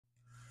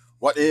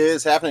What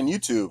is happening,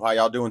 YouTube? How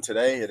y'all doing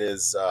today? It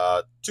is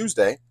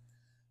Tuesday,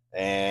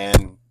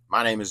 and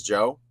my name is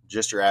Joe,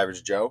 just your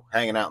average Joe,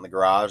 hanging out in the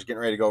garage, getting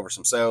ready to go over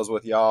some sales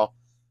with y'all.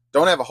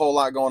 Don't have a whole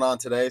lot going on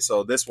today,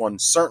 so this one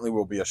certainly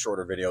will be a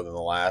shorter video than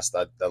the last.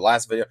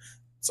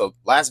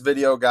 Last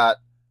video got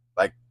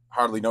like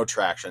hardly no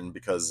traction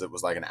because it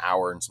was like an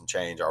hour and some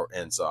change,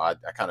 and so I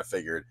kind of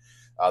figured.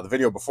 The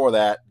video before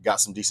that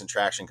got some decent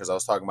traction because I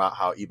was talking about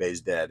how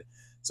eBay's dead.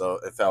 So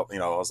it felt, I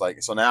was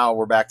like, so now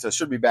we're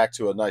should be back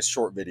to a nice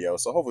short video.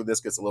 So hopefully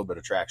this gets a little bit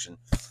of traction.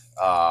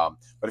 But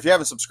if you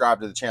haven't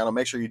subscribed to the channel,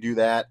 make sure you do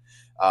that.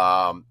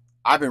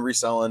 I've been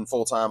reselling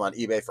full time on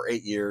eBay for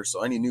 8 years.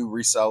 So any new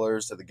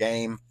resellers to the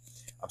game,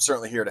 I'm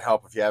certainly here to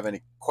help if you have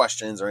any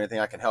questions or anything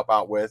I can help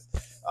out with.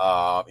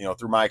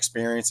 Through my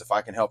experience, if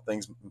I can help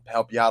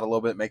you out a little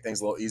bit, make things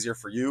a little easier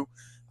for you,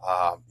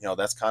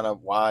 that's kind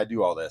of why I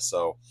do all this.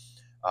 So,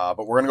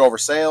 but we're going to go over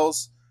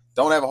sales.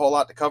 Don't have a whole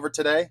lot to cover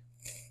today.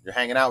 You're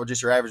hanging out with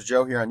just your average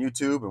Joe here on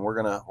YouTube, and we're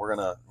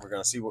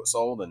gonna see what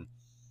sold. And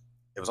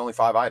it was only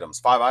 5 items.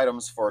 5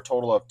 items for a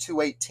total of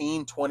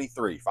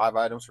 $218.23. 5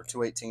 items for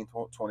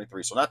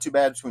 $218.23. So not too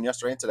bad between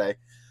yesterday and today.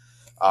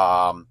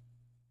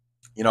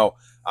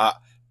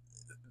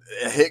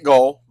 Hit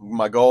goal.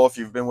 My goal, if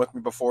you've been with me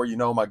before,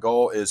 my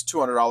goal is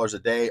 $200 a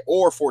day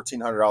or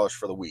 $1,400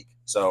 for the week.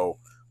 So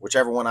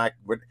whichever one I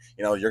would,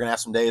 you're gonna have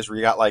some days where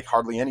you got like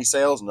hardly any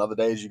sales, and other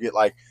days you get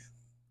like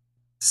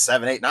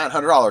 $700, $800,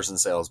 $900 in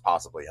sales,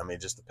 possibly. I mean,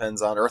 it just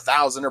depends on, or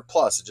 1,000 or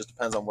plus. It just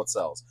depends on what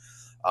sells.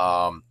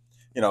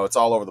 It's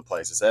all over the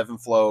place. It's ebb and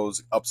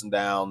flows, ups and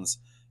downs,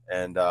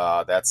 and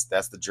that's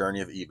the journey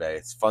of eBay.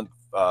 It's fun.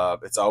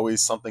 It's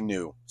always something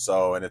new.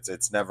 So, and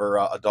it's never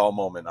a dull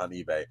moment on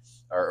eBay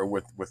or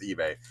with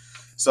eBay.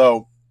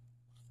 So,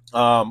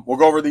 we'll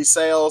go over these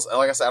sales. And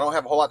like I said, I don't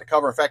have a whole lot to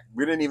cover. In fact,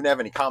 we didn't even have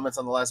any comments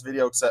on the last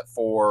video except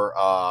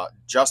for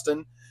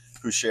Justin,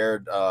 who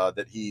shared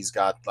that he's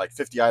got like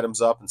 50 items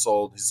up and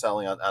sold. He's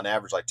selling on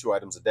average like 2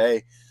 items a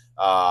day.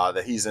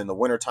 That he's in the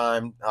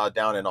wintertime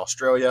down in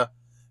Australia,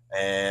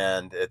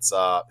 and it's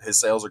his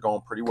sales are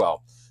going pretty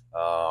well.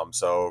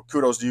 So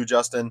kudos to you,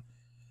 Justin.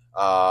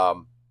 I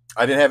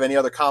didn't have any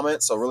other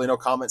comments, so really no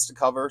comments to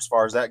cover as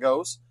far as that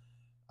goes.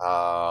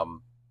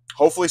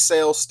 Hopefully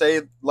sales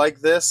stay like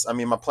this. I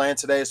mean, my plan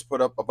today is to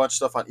put up a bunch of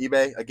stuff on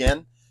eBay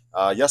again.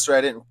 Yesterday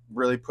I didn't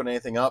really put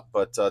anything up,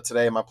 but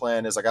today my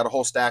plan is I got a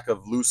whole stack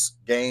of loose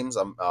games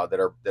that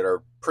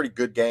are pretty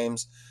good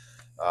games,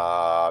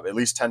 at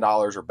least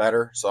 $10 or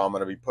better. So I'm going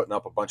to be putting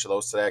up a bunch of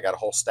those today. I got a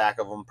whole stack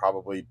of them,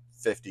 probably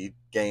 50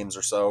 games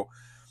or so.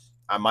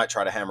 I might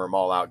try to hammer them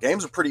all out.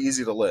 Games are pretty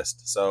easy to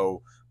list,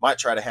 so might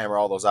try to hammer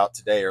all those out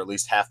today, or at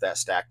least half that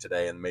stack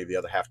today, and maybe the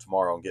other half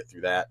tomorrow, and get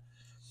through that.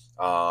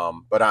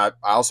 But I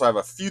also have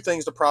a few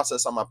things to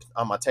process on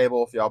my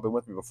table. If y'all been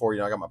with me before,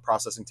 I got my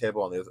processing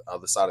table on the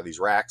other side of these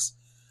racks.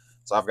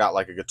 So I've got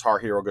like a Guitar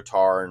Hero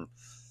guitar and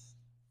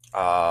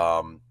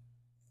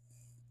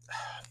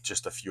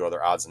just a few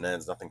other odds and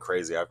ends. Nothing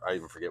crazy. I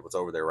even forget what's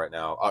over there right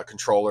now.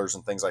 Controllers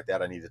and things like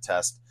that I need to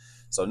test.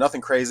 So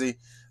nothing crazy.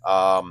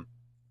 I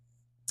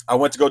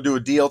went to go do a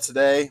deal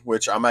today,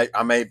 which I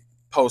may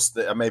post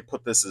that. I may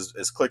put this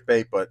as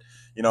clickbait, but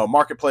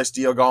marketplace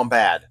deal gone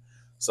bad.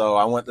 So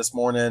I went this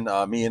morning.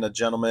 Me and a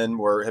gentleman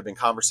have been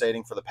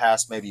conversating for the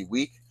past maybe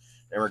week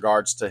in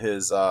regards to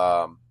his.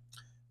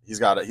 He's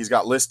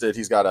got listed.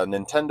 He's got a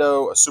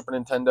Nintendo, a Super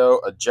Nintendo,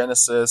 a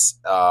Genesis,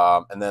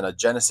 and then a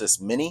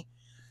Genesis Mini.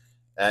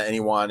 And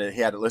he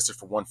had it listed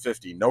for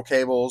 $150. No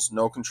cables,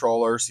 no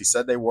controllers. He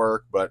said they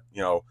work, but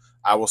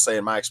I will say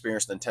in my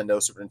experience,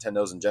 Nintendo, Super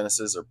Nintendos, and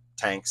Genesis are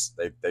tanks.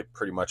 They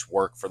pretty much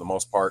work for the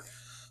most part.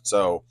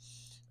 So.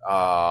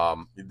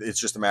 It's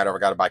just a matter of I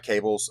got to buy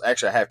cables.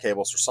 Actually, I have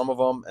cables for some of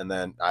them, and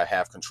then I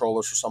have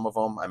controllers for some of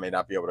them. I may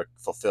not be able to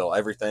fulfill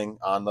everything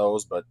on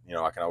those, but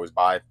I can always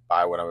buy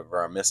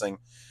whatever I'm missing.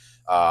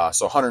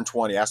 So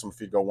 120. Asked him if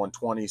he'd go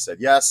 120. He said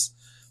yes.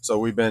 So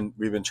we've been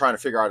trying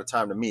to figure out a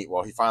time to meet.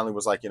 Well, he finally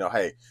was like,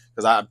 hey,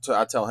 because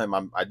I tell him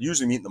I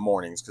usually meet in the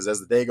mornings, because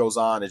as the day goes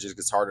on, it just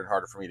gets harder and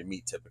harder for me to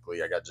meet.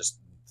 Typically, I got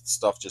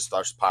stuff just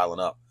starts piling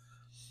up.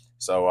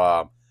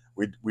 So.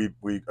 We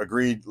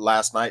agreed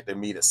last night to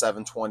meet at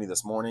 7:20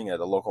 this morning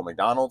at a local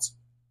McDonald's.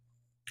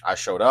 I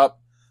showed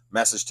up,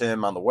 messaged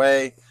him on the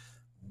way,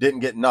 didn't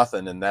get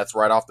nothing, and that's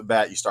right off the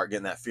bat. You start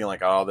getting that feeling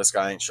like, oh, this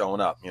guy ain't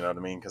showing up. You know what I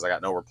mean? Because I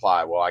got no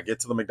reply. Well, I get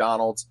to the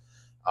McDonald's.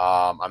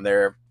 I'm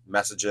there,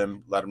 message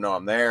him, let him know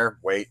I'm there.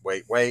 Wait.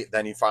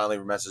 Then he finally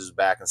messages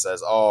back and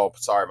says, oh,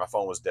 sorry, my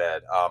phone was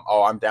dead.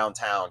 I'm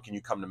downtown. Can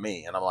you come to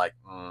me? And I'm like,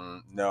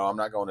 no, I'm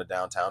not going to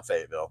downtown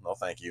Fayetteville. No,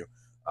 thank you.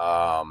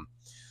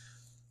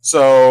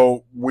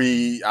 So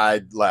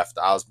I left.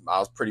 I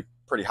was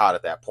pretty hot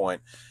at that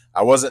point.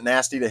 I wasn't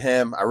nasty to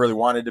him. I really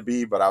wanted to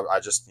be, but I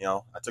just, I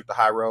took the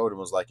high road and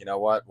was like, you know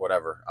what,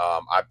 whatever.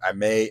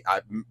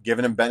 I've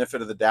given him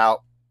benefit of the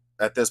doubt.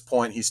 At this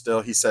point, he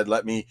said,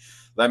 let me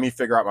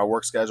figure out my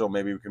work schedule.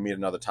 Maybe we can meet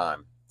another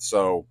time.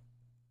 So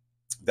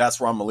that's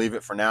where I'm gonna leave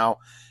it for now.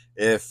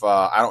 If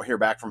I don't hear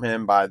back from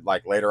him by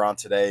like later on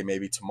today,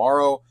 maybe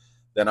tomorrow,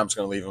 then I'm just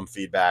going to leave him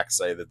feedback,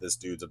 say that this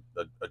dude's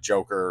a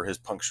joker, his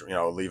puncture,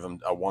 leave him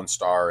a 1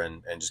 star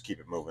and just keep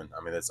it moving.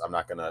 I mean, I'm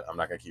not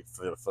gonna keep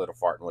fiddle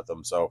farting with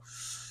them. So,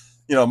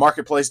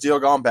 marketplace deal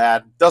gone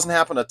bad. Doesn't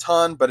happen a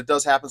ton, but it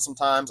does happen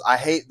sometimes. I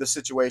hate the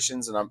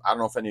situations, and I don't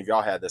know if any of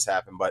y'all had this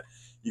happen, but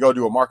you go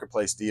do a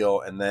marketplace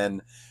deal and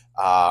then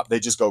they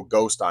just go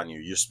ghost on you.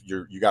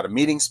 You got a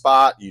meeting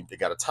spot, they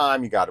got a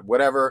time, you got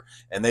whatever,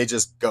 and they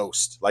just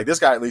ghost. Like this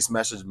guy at least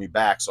messaged me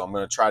back, so I'm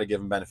going to try to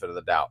give him benefit of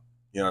the doubt.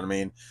 You know what I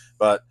mean?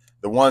 But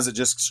the ones that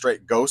just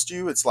straight ghost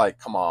you, it's like,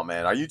 come on,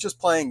 man. Are you just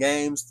playing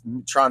games,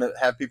 trying to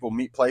have people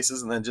meet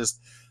places and then just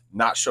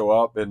not show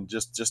up and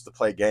just to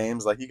play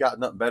games? Like, you got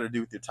nothing better to do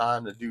with your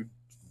time to do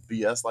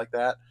BS like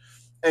that?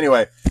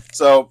 Anyway,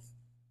 so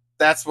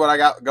that's what I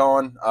got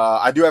going.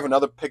 I do have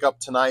another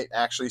pickup tonight,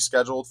 actually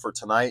scheduled for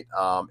tonight.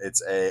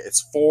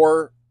 It's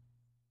 4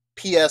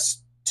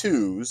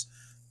 PS2s,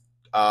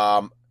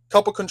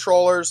 couple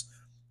controllers,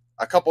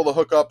 a couple of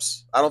the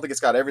hookups. I don't think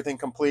it's got everything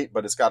complete,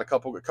 but it's got a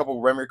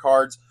couple memory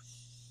cards.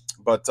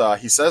 But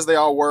he says they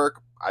all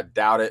work. I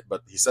doubt it,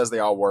 but he says they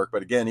all work.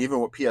 But again, even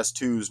with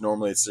PS2s,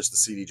 normally it's just a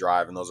CD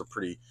drive, and those are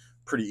pretty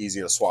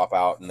easy to swap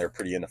out, and they're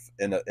pretty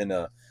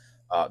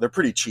they're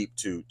pretty cheap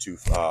to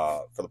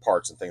for the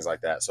parts and things like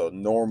that. So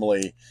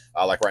normally,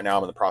 like right now,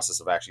 I'm in the process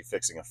of actually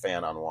fixing a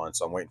fan on one.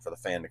 So I'm waiting for the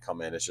fan to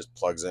come in. It just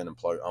plugs in and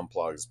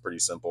unplugs. It's pretty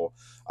simple.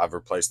 I've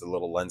replaced the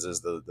little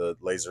lenses, the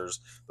lasers.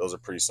 Those are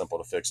pretty simple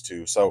to fix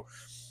too. So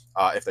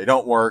if they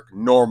don't work,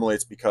 normally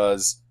it's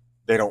because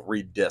they don't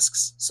read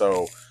discs.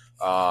 So,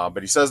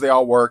 but he says they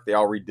all work. They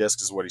all read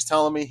discs is what he's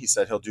telling me. He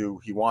said he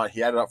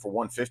had it up for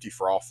 150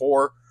 for all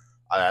 4.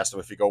 I asked him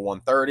if he go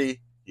 130.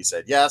 He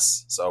said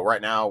yes. So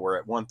right now we're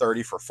at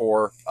 130 for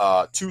 4,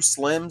 2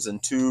 slims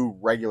and 2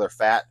 regular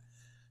fat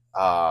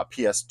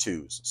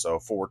PS2s. So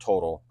 4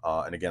 total.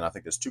 And again, I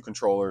think there's 2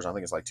 controllers. I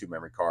think it's like 2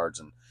 memory cards,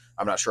 and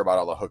I'm not sure about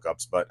all the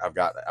hookups, but I've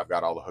got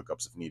all the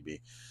hookups if need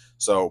be.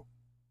 So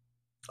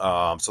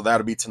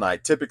that'll be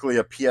tonight. Typically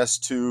a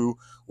PS2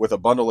 with a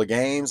bundle of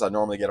games, I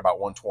normally get about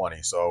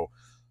 120. So,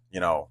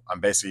 I'm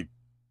basically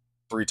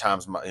 3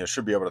 times my,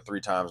 should be able to 3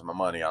 times my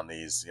money on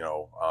these,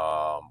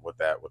 with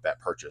that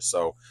purchase.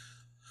 So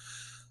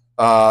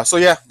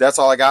yeah, that's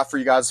all I got for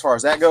you guys as far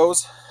as that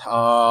goes.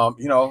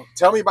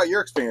 Tell me about your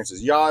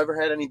experiences. Y'all ever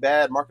had any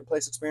bad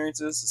marketplace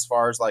experiences as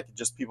far as like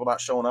just people not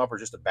showing up, or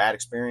just a bad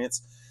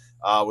experience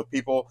with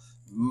people?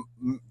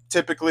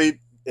 Typically,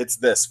 it's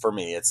this for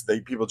me. It's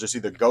people just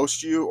either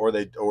ghost you, or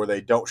they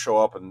don't show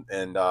up,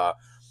 and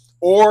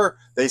or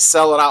they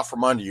sell it out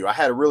from under you. I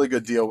had a really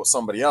good deal with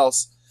somebody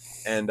else,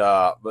 and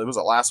but it was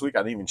last week. I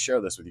didn't even share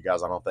this with you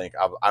guys, I don't think.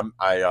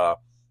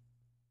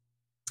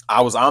 I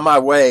was on my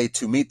way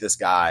to meet this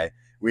guy.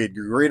 We had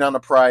agreed on the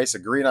price,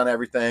 agreed on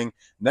everything.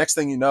 Next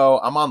thing you know,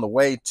 I'm on the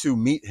way to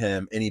meet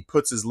him, and he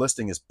puts his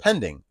listing as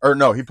pending. Or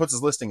no, he puts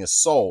his listing as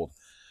sold.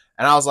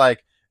 And I was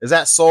like, is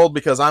that sold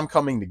because I'm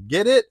coming to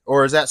get it?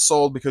 Or is that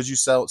sold because you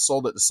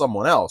sold it to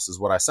someone else, is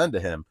what I said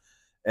to him.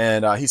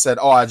 And he said,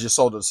 oh, I just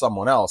sold it to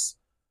someone else.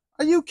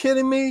 Are you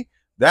kidding me?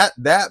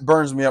 That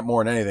burns me up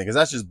more than anything, because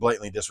that's just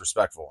blatantly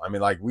disrespectful. I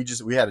mean, like,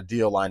 we had a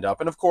deal lined up.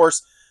 And of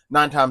course,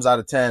 9 times out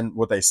of 10,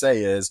 what they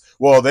say is,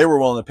 well, they were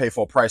willing to pay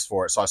full price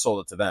for it, so I sold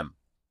it to them.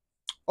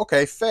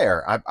 Okay,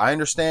 fair. I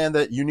understand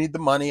that you need the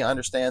money. I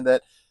understand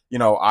that,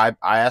 I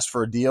asked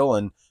for a deal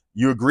and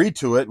you agreed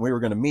to it and we were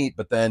going to meet,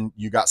 but then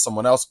you got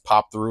someone else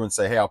pop through and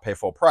say, hey, I'll pay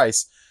full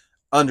price.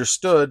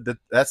 Understood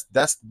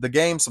that's the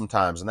game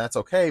sometimes, and that's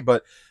okay,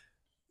 but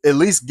at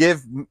least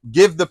give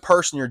the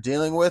person you're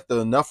dealing with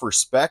enough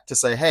respect to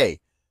say,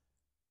 hey,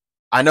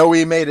 I know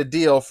we made a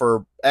deal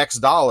for X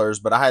dollars,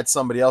 but I had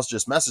somebody else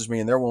just message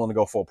me and they're willing to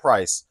go full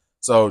price.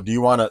 So do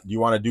you want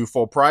to do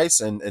full price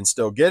and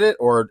still get it,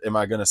 or am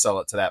I going to sell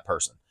it to that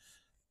person?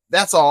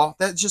 That's all.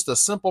 That's just a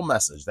simple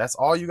message. That's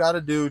all you got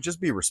to do.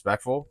 Just be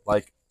respectful.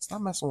 Like,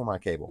 stop messing with my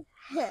cable.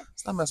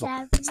 Stop messing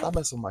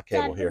with my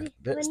cable here.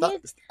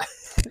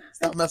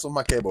 Stop messing with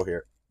my cable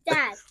here.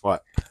 Dad.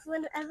 What?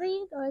 Whenever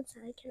you go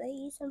inside, can I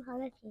eat some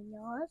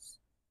jalapenos?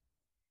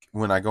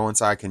 When I go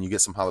inside, can you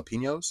get some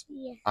jalapenos?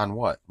 Yeah. On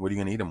what? What are you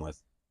gonna eat them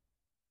with?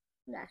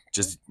 Nothing.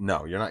 Just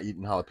no. You're not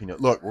eating jalapeno.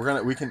 Look,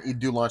 we can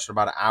do lunch in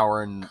about an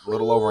hour and a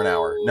little over an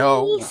hour.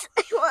 No.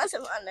 I want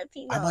some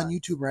jalapenos. I'm on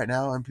YouTube right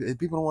now, and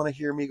people don't want to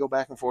hear me go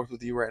back and forth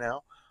with you right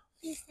now.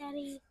 Please,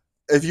 Daddy.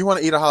 If you want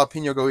to eat a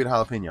jalapeno, go eat a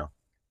jalapeno.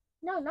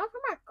 No, not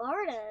from our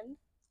garden.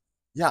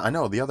 Yeah, I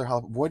know. The other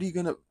jalapeno. What are you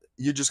gonna?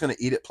 You're just gonna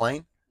eat it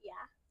plain? Yeah.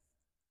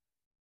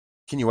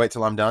 Can you wait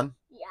till I'm done?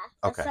 Yeah.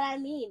 That's okay. What I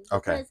mean.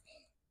 Okay. Because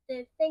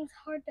the thing's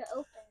hard to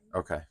open.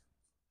 Okay.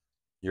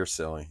 You're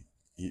silly.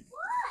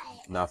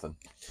 What? Nothing.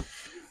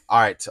 All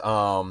right.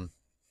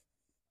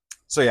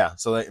 So yeah,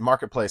 so the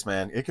marketplace,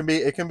 man,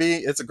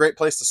 it's a great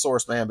place to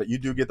source, man, but you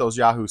do get those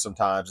Yahoo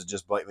sometimes that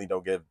just blatantly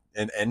don't give,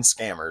 and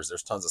scammers.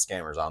 There's tons of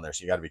scammers on there,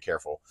 so you got to be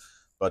careful.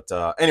 But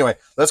anyway,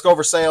 let's go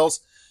over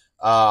sales.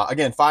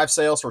 Again, 5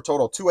 sales for a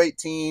total of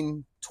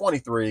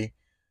 $218.23.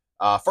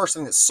 First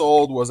thing that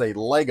sold was a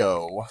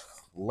Lego.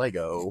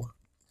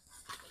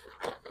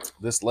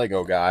 This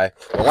Lego guy.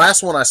 The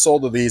last one I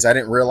sold of these, I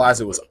didn't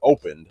realize it was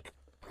opened.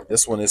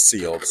 This one is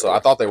sealed. So I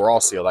thought they were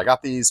all sealed. I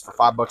got these for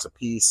 $5 a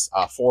piece,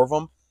 4 of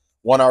them.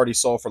 One already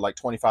sold for like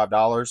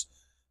 $25.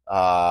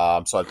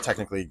 So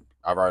technically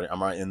I'm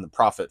already in the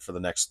profit for the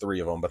next 3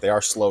 of them, but they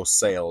are slow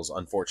sales,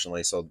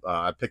 unfortunately. So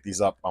I picked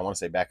these up, I want to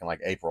say back in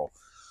like April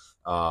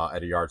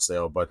at a yard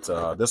sale. But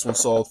this one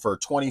sold for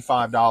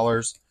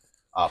 $25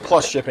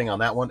 plus shipping on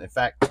that one. In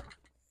fact,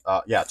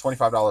 yeah,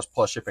 $25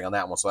 plus shipping on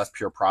that one. So that's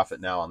pure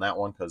profit now on that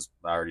one because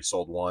I already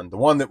sold one. The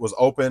one that was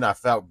open, I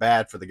felt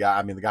bad for the guy.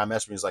 I mean, the guy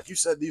messaged me. He's like, "You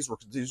said these were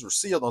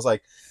sealed." And I was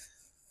like,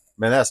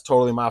 "Man, that's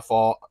totally my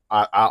fault.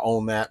 I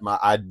own that.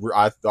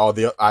 I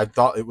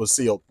thought it was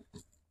sealed.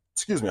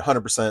 Excuse me,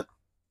 100%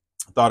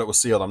 thought it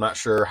was sealed. I'm not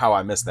sure how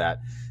I missed that.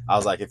 I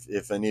was like,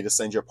 if I need to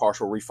send you a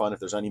partial refund, if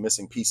there's any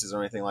missing pieces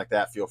or anything like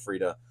that, feel free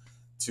to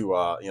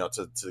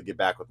get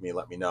back with me,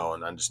 let me know."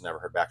 And I just never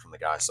heard back from the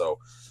guy. So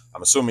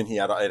I'm assuming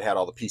it had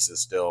all the pieces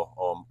still,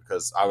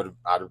 because I'd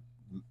have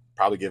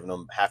probably given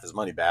him half his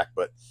money back.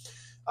 But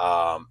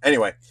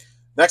anyway,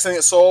 next thing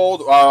that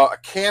sold, a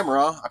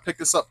camera. I picked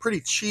this up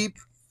pretty cheap.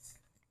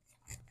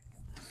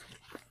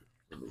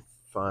 Let me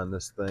find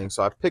this thing.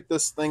 So I picked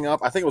this thing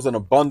up. I think it was in a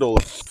bundle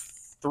of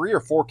 3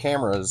 or 4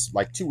 cameras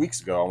like 2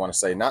 weeks ago. I want to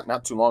say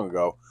not too long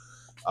ago.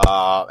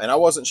 And I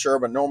wasn't sure,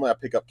 but normally I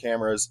pick up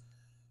cameras,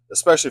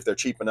 especially if they're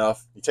cheap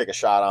enough. You take a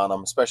shot on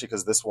them, especially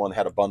because this one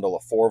had a bundle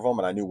of 4 of them,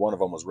 and I knew one of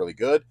them was really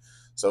good.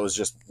 So it was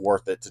just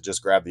worth it to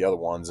just grab the other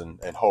ones and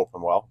hope.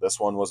 And well,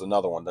 this one was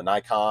another one, the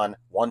Nikon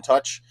One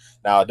Touch.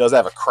 Now it does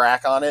have a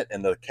crack on it,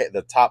 and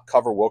the top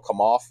cover will come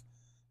off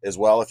as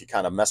well. If you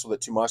kind of mess with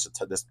it too much,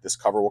 this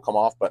cover will come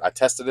off. But I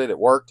tested it; it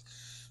worked.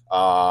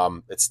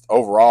 It's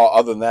overall,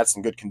 other than that, it's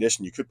in good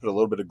condition. You could put a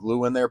little bit of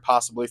glue in there,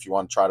 possibly, if you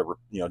want to try to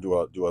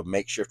do a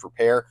makeshift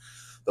repair.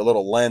 The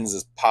little lens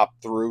is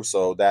popped through,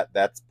 so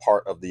that's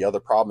part of the other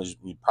problem. Is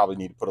you probably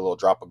need to put a little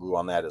drop of glue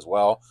on that as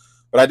well.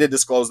 But I did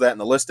disclose that in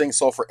the listing.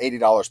 Sold for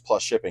 $80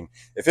 plus shipping.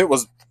 If it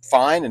was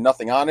fine and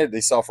nothing on it, they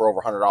sell for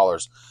over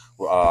 $100.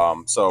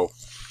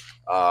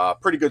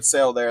 Pretty good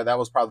sale there. That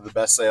was probably the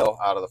best sale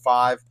out of the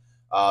 5.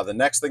 The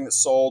next thing that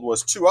sold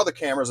was 2 other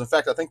cameras. In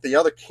fact, I think the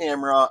other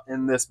camera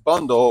in this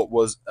bundle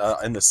was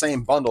in the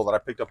same bundle that I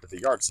picked up at the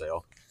yard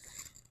sale.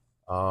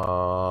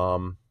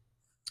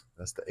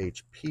 That's the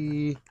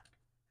HP.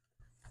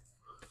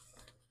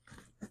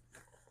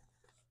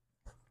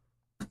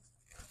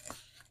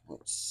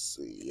 Let's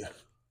see.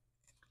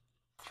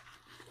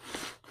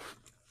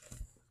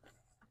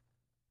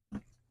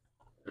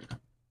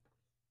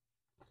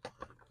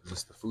 Is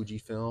this the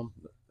Fujifilm?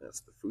 That's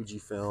the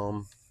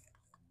Fujifilm.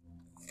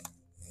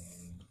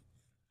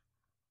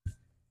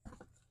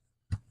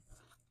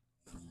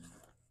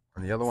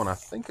 And the other one I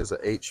think is a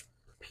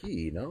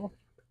HP, no?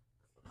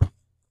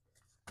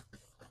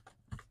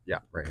 Yeah,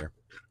 right here.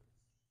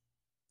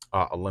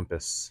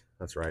 Olympus.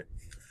 That's right.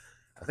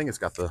 I think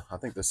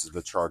this is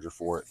the charger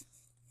for it.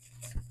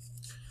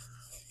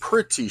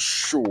 Pretty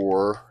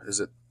sure. Is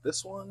it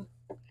this one?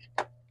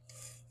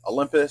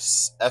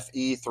 Olympus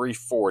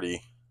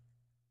FE340.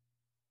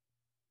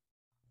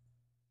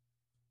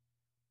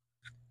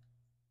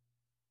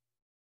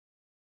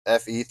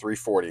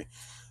 FE340.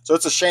 So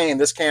it's a shame.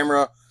 This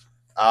camera,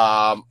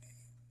 I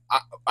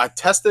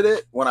tested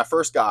it when I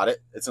first got it.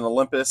 It's an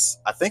Olympus.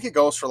 I think it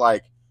goes for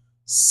like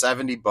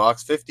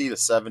 $70, 50 to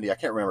 70. I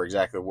can't remember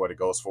exactly what it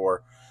goes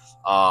for.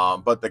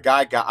 But the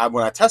guy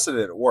when I tested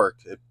it, it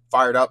worked. It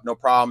fired up, no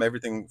problem.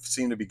 Everything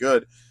seemed to be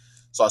good.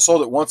 So I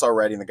sold it once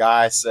already, and the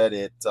guy said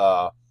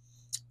the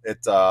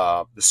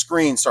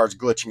screen starts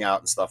glitching out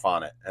and stuff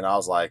on it. And I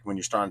was like, when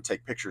you're starting to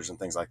take pictures and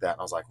things like that, and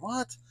I was like,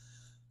 what?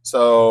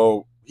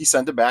 So he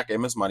sent it back, gave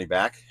him his money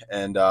back,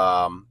 and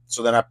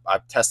so then I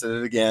tested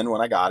it again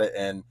when I got it,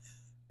 and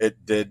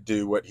it did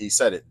do what he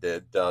said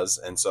it does.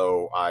 And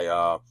so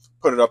I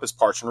put it up as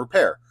parts and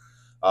repair.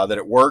 That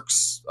it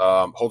works,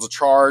 holds a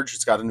charge,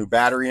 it's got a new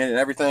battery in it and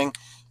everything,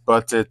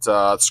 but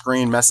the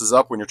screen messes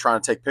up when you're trying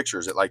to take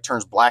pictures. It like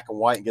turns black and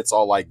white and gets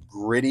all like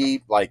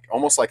gritty, like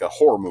almost like a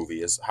horror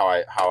movie is how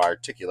I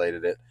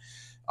articulated it.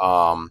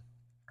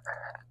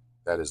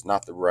 That is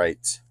not the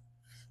right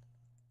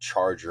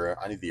charger.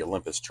 I need the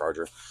Olympus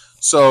charger.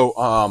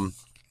 So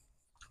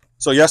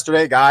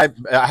yesterday, guy,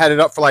 I had it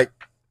up for like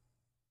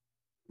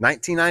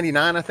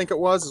 $19.99, I think it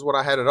was, is what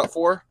I had it up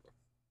for.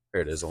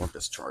 Here it is,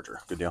 Olympus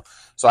charger. Good deal.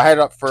 So I had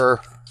it up for,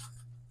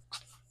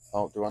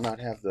 oh, do I not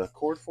have the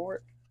cord for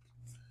it?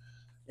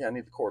 Yeah, I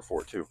need the cord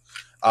for it too.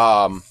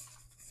 And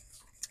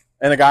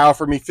the guy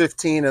offered me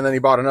 15, and then he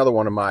bought another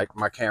one of my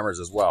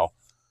cameras as well.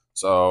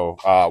 So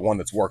one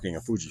that's working, a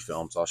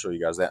Fujifilm. So I'll show you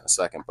guys that in a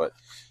second. But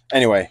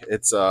anyway,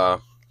 it's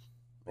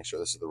make sure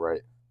this is the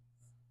right.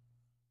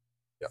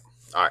 Yep.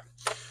 All right.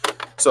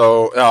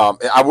 So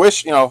I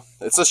wish,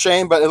 it's a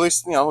shame, but at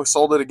least we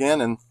sold it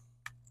again and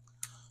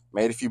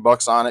made a few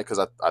bucks on it because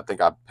I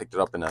think I picked it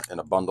up in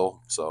a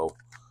bundle. So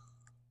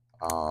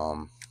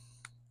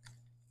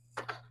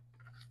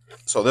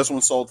so this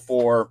one sold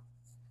for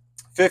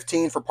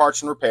 $15 for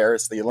parts and repair.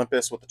 It's the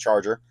Olympus with the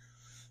charger,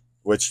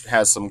 which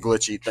has some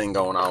glitchy thing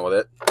going on with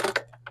it.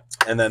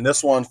 And then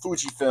this one,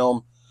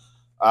 Fujifilm,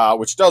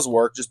 which does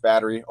work, just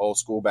battery, old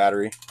school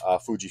battery,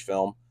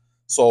 Fujifilm.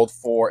 Sold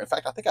for, in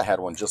fact, I think I had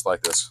one just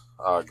like this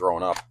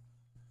growing up.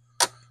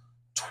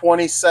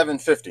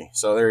 $27.50.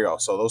 So there you go.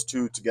 So those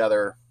two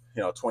together,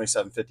 you know,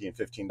 $27.50 and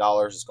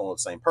 $15. It's going with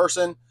the same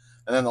person.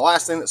 And then the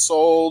last thing that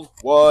sold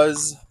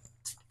was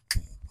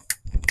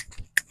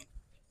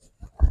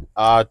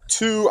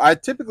two. I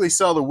typically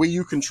sell the Wii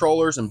U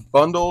controllers in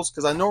bundles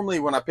because I normally,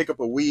 when I pick up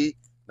a Wii,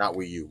 not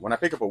Wii U, when I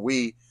pick up a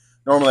Wii,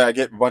 normally I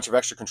get a bunch of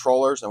extra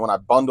controllers. And when I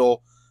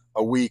bundle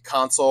a Wii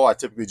console, I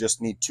typically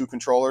just need two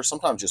controllers,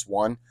 sometimes just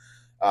one.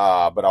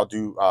 But I'll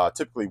do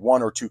typically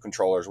one or two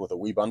controllers with a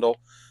Wii bundle.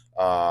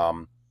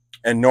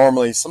 And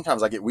normally,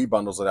 sometimes I get Wii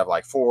bundles that have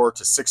like 4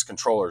 to 6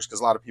 controllers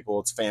because a lot of people,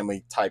 it's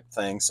family type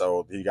thing.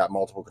 So you got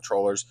multiple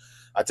controllers.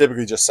 I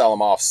typically just sell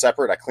them off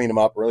separate. I clean them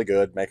up really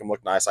good, make them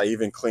look nice. I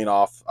even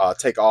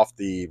take off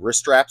the wrist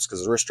straps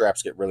because the wrist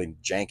straps get really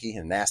janky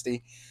and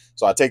nasty.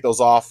 So I take those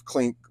off,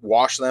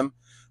 wash them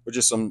with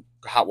just some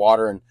hot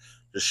water and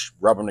just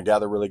rub them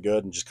together really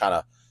good and just kind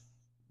of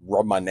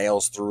rub my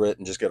nails through it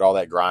and just get all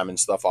that grime and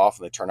stuff off,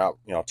 and they turn out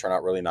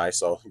really nice.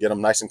 So get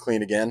them nice and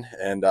clean again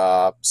and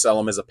sell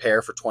them as a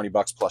pair for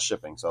 $20 plus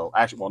shipping. So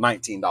actually, well,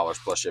 $19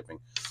 plus shipping.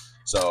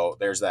 So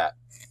there's that.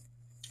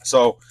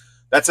 So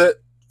that's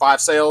it. 5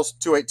 sales,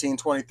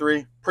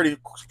 218.23.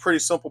 Pretty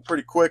simple,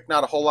 pretty quick.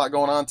 Not a whole lot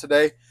going on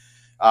today.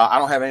 I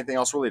don't have anything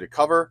else really to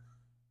cover.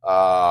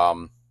 Yeah,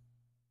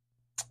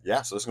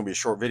 so this is gonna be a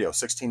short video,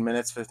 16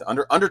 minutes,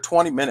 under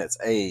 20 minutes.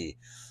 If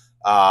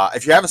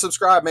you haven't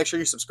subscribed, make sure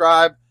you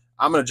subscribe.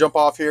 I'm going to jump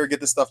off here, get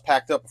this stuff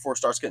packed up before it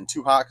starts getting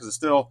too hot because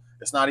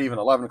it's not even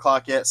 11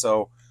 o'clock yet,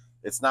 so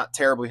it's not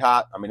terribly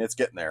hot. I mean, it's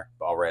getting there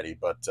already,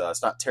 but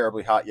it's not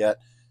terribly hot yet.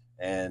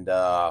 And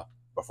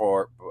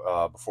before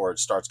it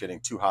starts getting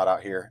too hot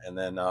out here. And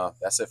then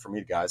that's it for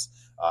me, guys.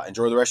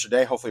 Enjoy the rest of your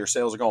day. Hopefully your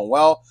sales are going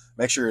well.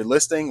 Make sure you're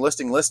listing.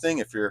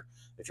 If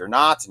you're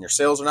not and your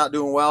sales are not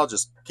doing well,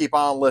 just keep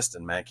on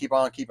listing, man. Keep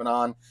on keeping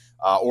on.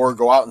 Or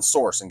go out and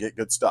source and get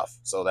good stuff.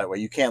 So that way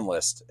you can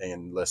list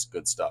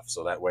good stuff.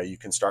 So that way you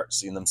can start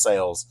seeing them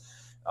sales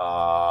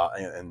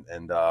and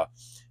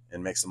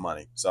make some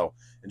money. So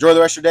enjoy the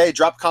rest of your day.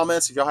 Drop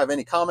comments if y'all have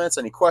any comments,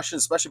 any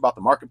questions, especially about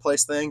the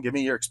marketplace thing. Give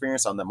me your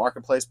experience on the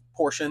marketplace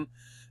portion.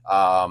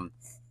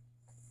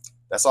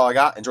 That's all I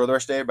got. Enjoy the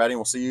rest of the day, everybody, and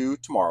we'll see you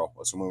tomorrow.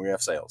 That's when we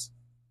have sales.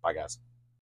 Bye, guys.